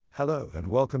Hello and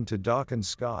welcome to Darkened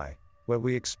Sky, where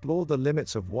we explore the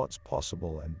limits of what's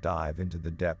possible and dive into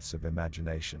the depths of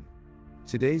imagination.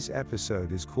 Today's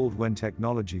episode is called When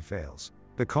Technology Fails,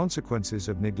 the Consequences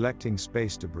of Neglecting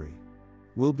Space Debris.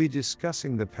 We'll be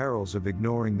discussing the perils of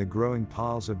ignoring the growing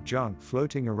piles of junk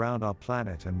floating around our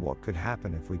planet and what could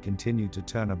happen if we continue to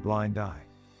turn a blind eye.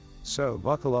 So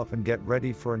buckle up and get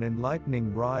ready for an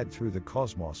enlightening ride through the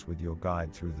cosmos with your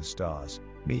guide through the stars,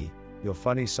 me, your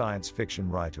funny science fiction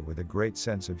writer with a great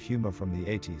sense of humor from the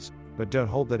 80s, but don't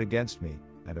hold that against me,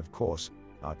 and of course,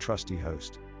 our trusty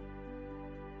host.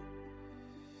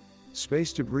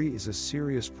 Space debris is a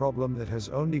serious problem that has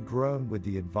only grown with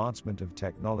the advancement of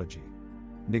technology.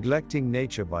 Neglecting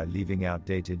nature by leaving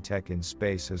outdated tech in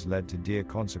space has led to dire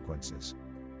consequences.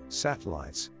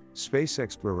 Satellites, space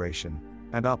exploration,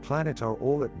 and our planet are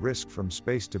all at risk from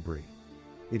space debris.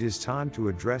 It is time to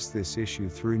address this issue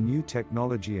through new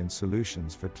technology and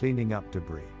solutions for cleaning up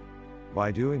debris.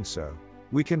 By doing so,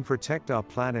 we can protect our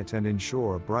planet and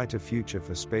ensure a brighter future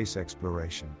for space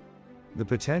exploration. The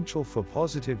potential for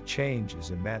positive change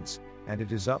is immense, and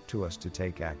it is up to us to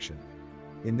take action.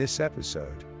 In this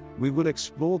episode, we will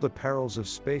explore the perils of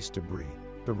space debris,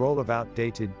 the role of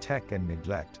outdated tech and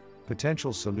neglect,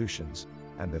 potential solutions,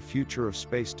 and the future of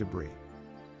space debris.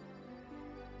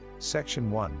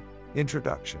 Section 1.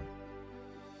 Introduction.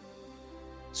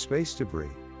 Space debris.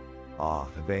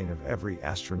 The bane of every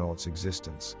astronaut's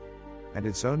existence. And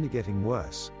it's only getting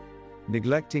worse.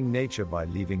 Neglecting nature by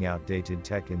leaving outdated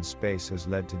tech in space has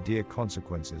led to dire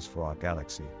consequences for our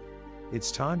galaxy. It's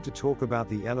time to talk about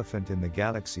the elephant in the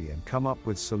galaxy and come up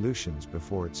with solutions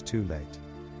before it's too late.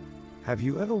 Have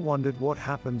you ever wondered what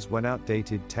happens when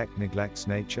outdated tech neglects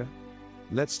nature?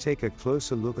 Let's take a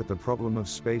closer look at the problem of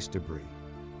space debris.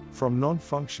 From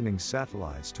non-functioning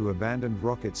satellites to abandoned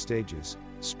rocket stages,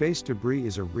 space debris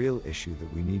is a real issue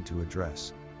that we need to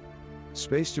address.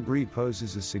 Space debris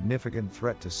poses a significant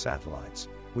threat to satellites,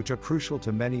 which are crucial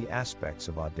to many aspects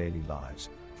of our daily lives,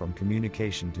 from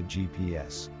communication to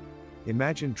GPS.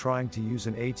 Imagine trying to use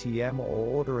an ATM or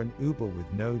order an Uber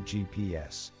with no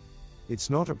GPS. It's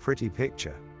not a pretty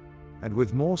picture. And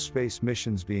with more space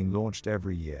missions being launched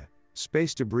every year,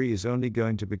 space debris is only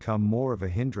going to become more of a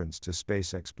hindrance to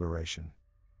space exploration.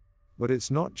 But it's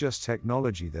not just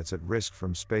technology that's at risk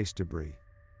from space debris.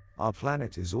 Our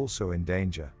planet is also in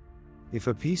danger. If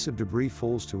a piece of debris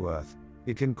falls to Earth,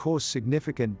 it can cause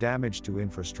significant damage to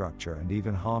infrastructure and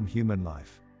even harm human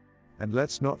life. And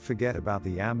let's not forget about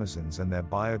the Amazons and their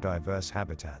biodiverse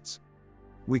habitats.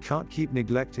 We can't keep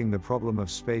neglecting the problem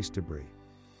of space debris.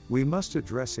 We must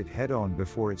address it head-on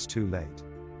before it's too late.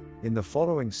 In the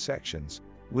following sections,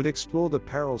 we'll explore the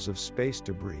perils of space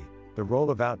debris, the role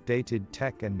of outdated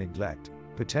tech and neglect,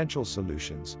 potential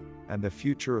solutions, and the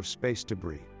future of space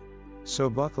debris. So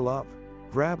buckle up,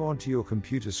 grab onto your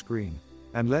computer screen,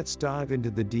 and let's dive into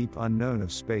the deep unknown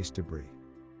of space debris.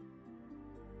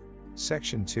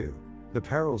 Section 2. The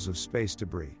perils of space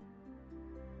debris.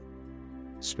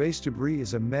 Space debris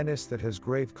is a menace that has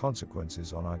grave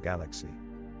consequences on our galaxy.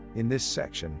 In this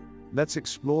section, let's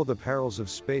explore the perils of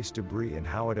space debris and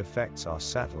how it affects our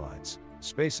satellites,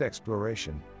 space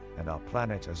exploration, and our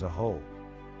planet as a whole.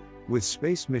 With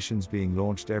space missions being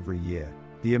launched every year,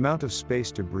 the amount of space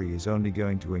debris is only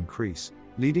going to increase,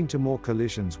 leading to more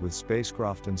collisions with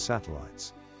spacecraft and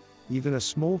satellites. Even a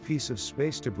small piece of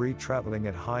space debris traveling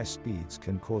at high speeds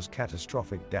can cause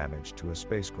catastrophic damage to a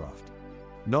spacecraft.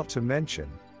 Not to mention,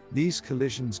 these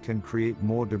collisions can create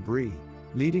more debris,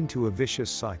 leading to a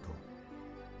vicious cycle.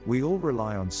 We all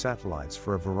rely on satellites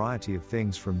for a variety of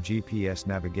things, from GPS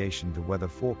navigation to weather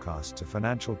forecasts to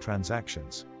financial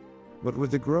transactions. But with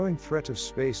the growing threat of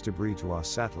space debris to our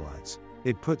satellites,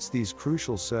 it puts these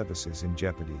crucial services in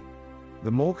jeopardy. The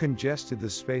more congested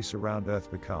the space around Earth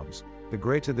becomes, the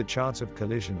greater the chance of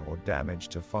collision or damage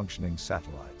to functioning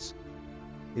satellites.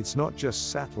 It's not just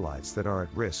satellites that are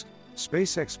at risk.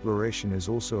 Space exploration is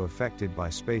also affected by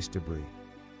space debris.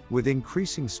 With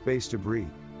increasing space debris,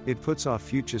 it puts our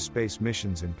future space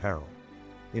missions in peril.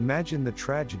 Imagine the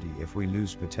tragedy if we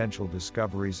lose potential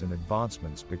discoveries and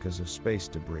advancements because of space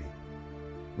debris.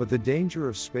 But the danger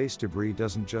of space debris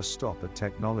doesn't just stop at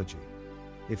technology.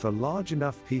 If a large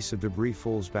enough piece of debris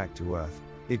falls back to Earth,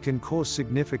 it can cause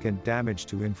significant damage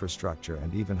to infrastructure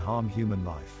and even harm human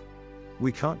life.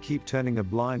 We can't keep turning a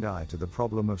blind eye to the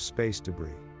problem of space debris.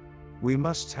 We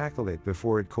must tackle it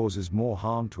before it causes more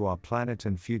harm to our planet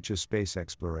and future space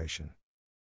exploration.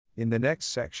 In the next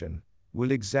section,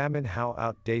 we'll examine how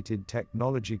outdated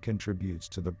technology contributes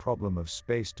to the problem of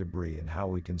space debris and how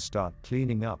we can start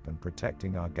cleaning up and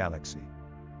protecting our galaxy.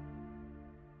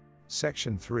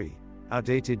 Section 3.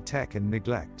 Outdated tech and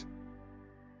neglect.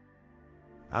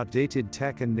 Outdated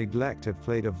tech and neglect have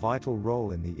played a vital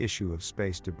role in the issue of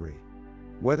space debris.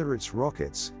 Whether it's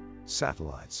rockets,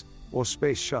 satellites, or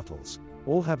space shuttles,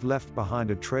 all have left behind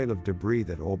a trail of debris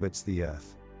that orbits the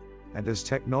Earth. And as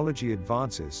technology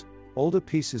advances, older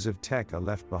pieces of tech are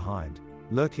left behind,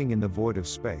 lurking in the void of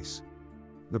space.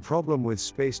 The problem with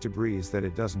space debris is that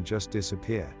it doesn't just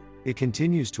disappear, it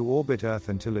continues to orbit Earth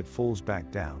until it falls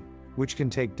back down, which can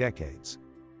take decades.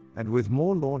 And with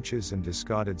more launches and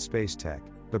discarded space tech,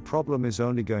 the problem is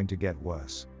only going to get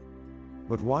worse.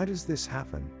 But why does this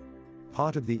happen?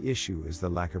 Part of the issue is the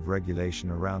lack of regulation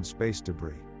around space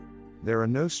debris. There are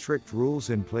no strict rules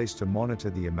in place to monitor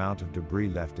the amount of debris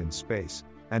left in space,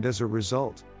 and as a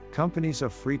result, companies are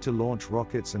free to launch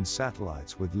rockets and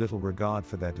satellites with little regard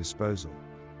for their disposal.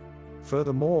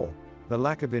 Furthermore, the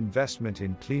lack of investment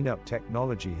in cleanup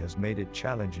technology has made it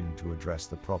challenging to address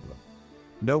the problem.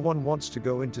 No one wants to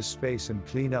go into space and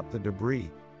clean up the debris.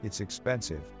 It's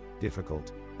expensive,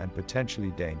 difficult, and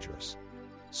potentially dangerous.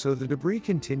 So the debris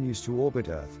continues to orbit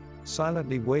Earth,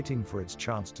 silently waiting for its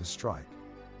chance to strike.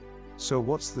 So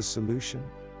what's the solution?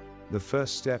 The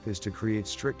first step is to create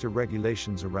stricter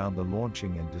regulations around the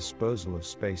launching and disposal of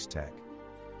space tech.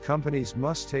 Companies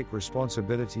must take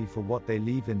responsibility for what they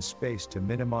leave in space to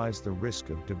minimize the risk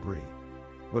of debris.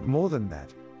 But more than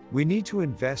that, we need to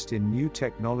invest in new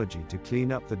technology to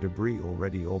clean up the debris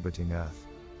already orbiting Earth.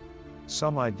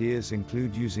 Some ideas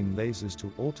include using lasers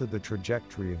to alter the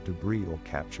trajectory of debris or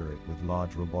capture it with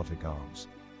large robotic arms.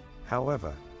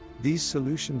 However, these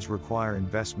solutions require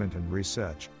investment and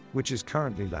research, which is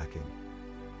currently lacking.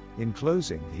 In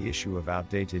closing, the issue of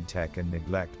outdated tech and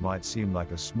neglect might seem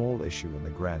like a small issue in the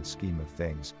grand scheme of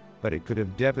things, but it could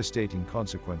have devastating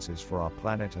consequences for our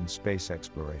planet and space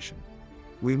exploration.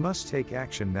 We must take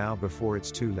action now before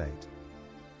it's too late.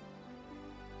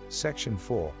 Section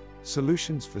 4.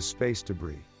 Solutions for space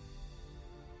debris.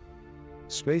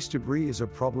 Space debris is a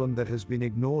problem that has been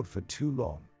ignored for too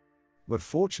long. But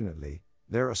fortunately,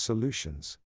 there are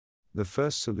solutions. The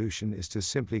first solution is to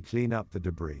simply clean up the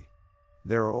debris.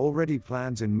 There are already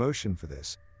plans in motion for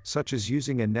this, such as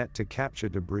using a net to capture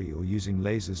debris or using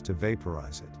lasers to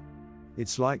vaporize it.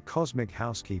 It's like cosmic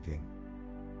housekeeping.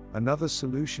 Another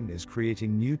solution is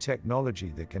creating new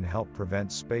technology that can help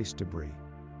prevent space debris.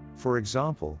 For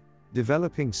example,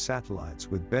 developing satellites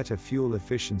with better fuel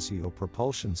efficiency or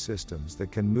propulsion systems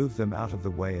that can move them out of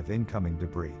the way of incoming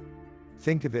debris.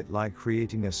 Think of it like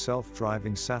creating a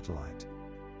self-driving satellite.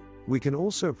 We can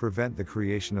also prevent the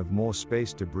creation of more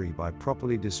space debris by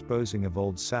properly disposing of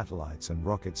old satellites and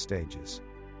rocket stages.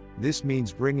 This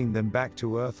means bringing them back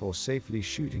to Earth or safely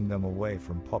shooting them away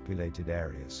from populated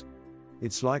areas.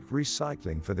 It's like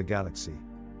recycling for the galaxy.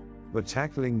 But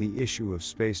tackling the issue of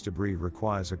space debris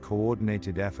requires a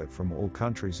coordinated effort from all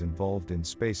countries involved in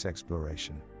space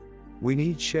exploration. We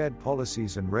need shared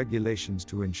policies and regulations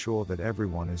to ensure that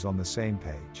everyone is on the same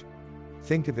page.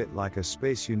 Think of it like a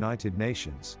space United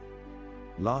Nations.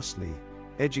 Lastly,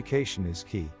 education is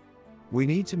key. We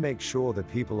need to make sure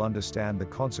that people understand the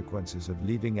consequences of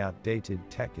leaving outdated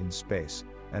tech in space,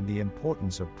 and the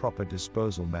importance of proper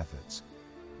disposal methods.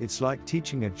 It's like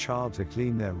teaching a child to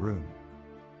clean their room.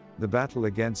 The battle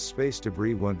against space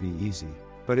debris won't be easy,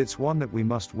 but it's one that we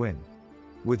must win.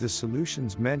 With the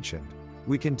solutions mentioned,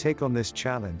 we can take on this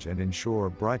challenge and ensure a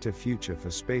brighter future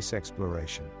for space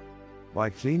exploration.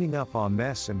 By cleaning up our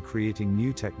mess and creating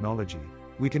new technology,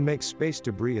 we can make space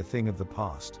debris a thing of the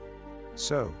past.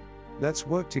 So, let's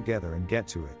work together and get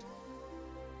to it.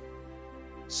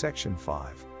 Section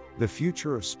 5. The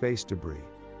future of space debris.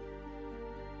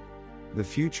 The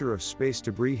future of space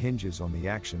debris hinges on the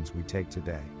actions we take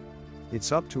today.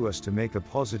 It's up to us to make a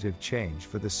positive change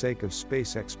for the sake of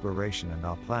space exploration and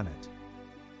our planet.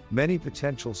 Many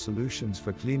potential solutions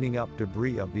for cleaning up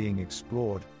debris are being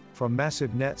explored, from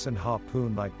massive nets and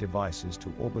harpoon-like devices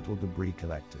to orbital debris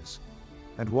collectors.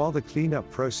 And while the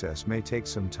cleanup process may take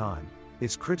some time,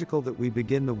 it's critical that we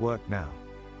begin the work now.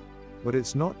 But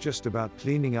it's not just about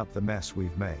cleaning up the mess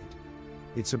we've made.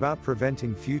 It's about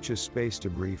preventing future space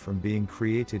debris from being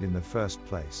created in the first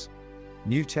place.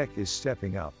 New tech is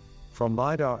stepping up, from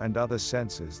LiDAR and other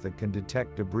sensors that can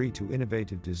detect debris to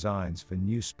innovative designs for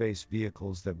new space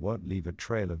vehicles that won't leave a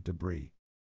trail of debris.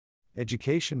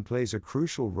 Education plays a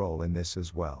crucial role in this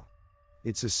as well.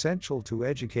 It's essential to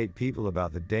educate people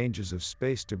about the dangers of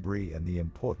space debris and the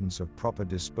importance of proper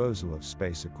disposal of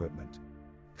space equipment.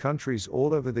 Countries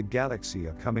all over the galaxy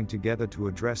are coming together to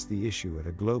address the issue at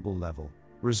a global level,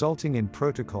 resulting in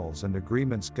protocols and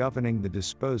agreements governing the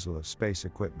disposal of space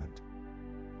equipment.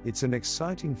 It's an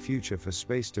exciting future for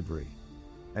space debris.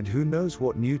 And who knows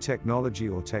what new technology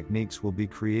or techniques will be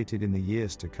created in the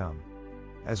years to come.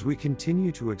 As we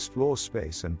continue to explore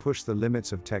space and push the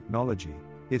limits of technology,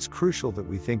 it's crucial that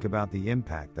we think about the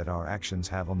impact that our actions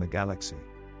have on the galaxy.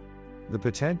 The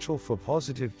potential for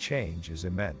positive change is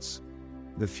immense.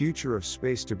 The future of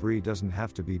space debris doesn't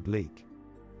have to be bleak.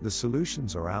 The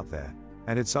solutions are out there,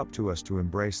 and it's up to us to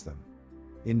embrace them.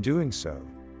 In doing so,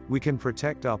 we can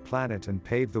protect our planet and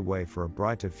pave the way for a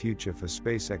brighter future for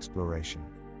space exploration.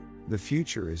 The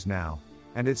future is now,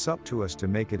 and it's up to us to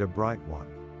make it a bright one.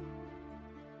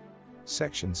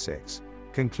 Section 6.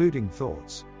 Concluding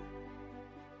Thoughts.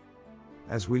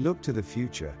 As we look to the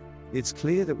future, it's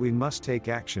clear that we must take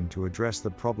action to address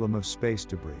the problem of space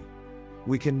debris.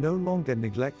 We can no longer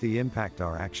neglect the impact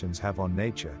our actions have on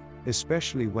nature,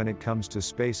 especially when it comes to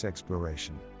space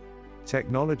exploration.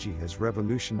 Technology has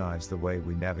revolutionized the way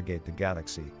we navigate the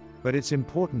galaxy, but it's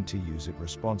important to use it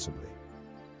responsibly.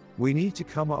 We need to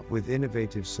come up with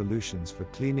innovative solutions for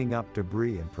cleaning up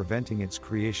debris and preventing its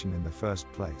creation in the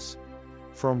first place.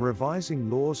 From revising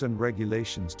laws and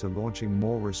regulations to launching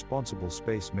more responsible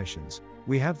space missions,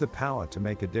 we have the power to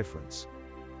make a difference.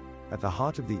 At the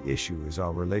heart of the issue is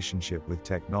our relationship with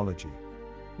technology.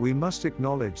 We must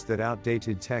acknowledge that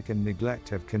outdated tech and neglect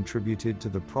have contributed to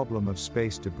the problem of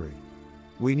space debris.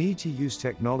 We need to use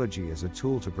technology as a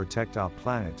tool to protect our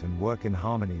planet and work in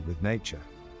harmony with nature.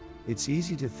 It's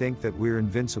easy to think that we're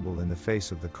invincible in the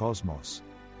face of the cosmos.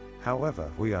 However,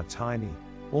 we are tiny,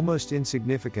 almost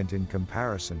insignificant in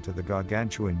comparison to the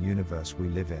gargantuan universe we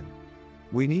live in.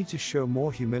 We need to show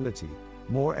more humility,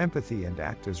 more empathy, and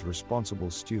act as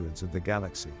responsible stewards of the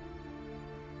galaxy.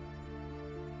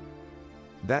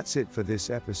 That's it for this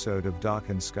episode of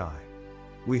Darkened Sky.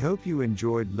 We hope you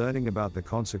enjoyed learning about the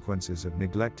consequences of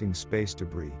neglecting space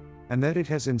debris, and that it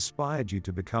has inspired you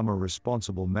to become a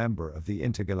responsible member of the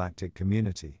intergalactic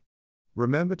community.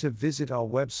 Remember to visit our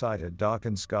website at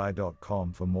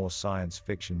darkendsky.com for more science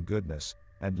fiction goodness,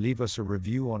 and leave us a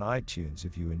review on iTunes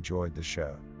if you enjoyed the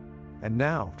show. And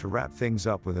now, to wrap things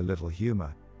up with a little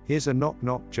humor, here's a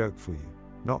knock-knock joke for you.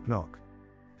 Knock knock.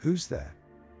 Who's there?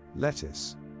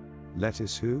 Lettuce.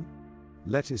 Lettuce who?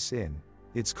 Lettuce in.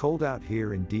 It's cold out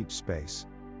here in deep space.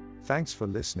 Thanks for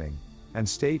listening, and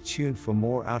stay tuned for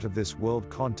more out of this world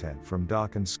content from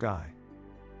Darkened Sky.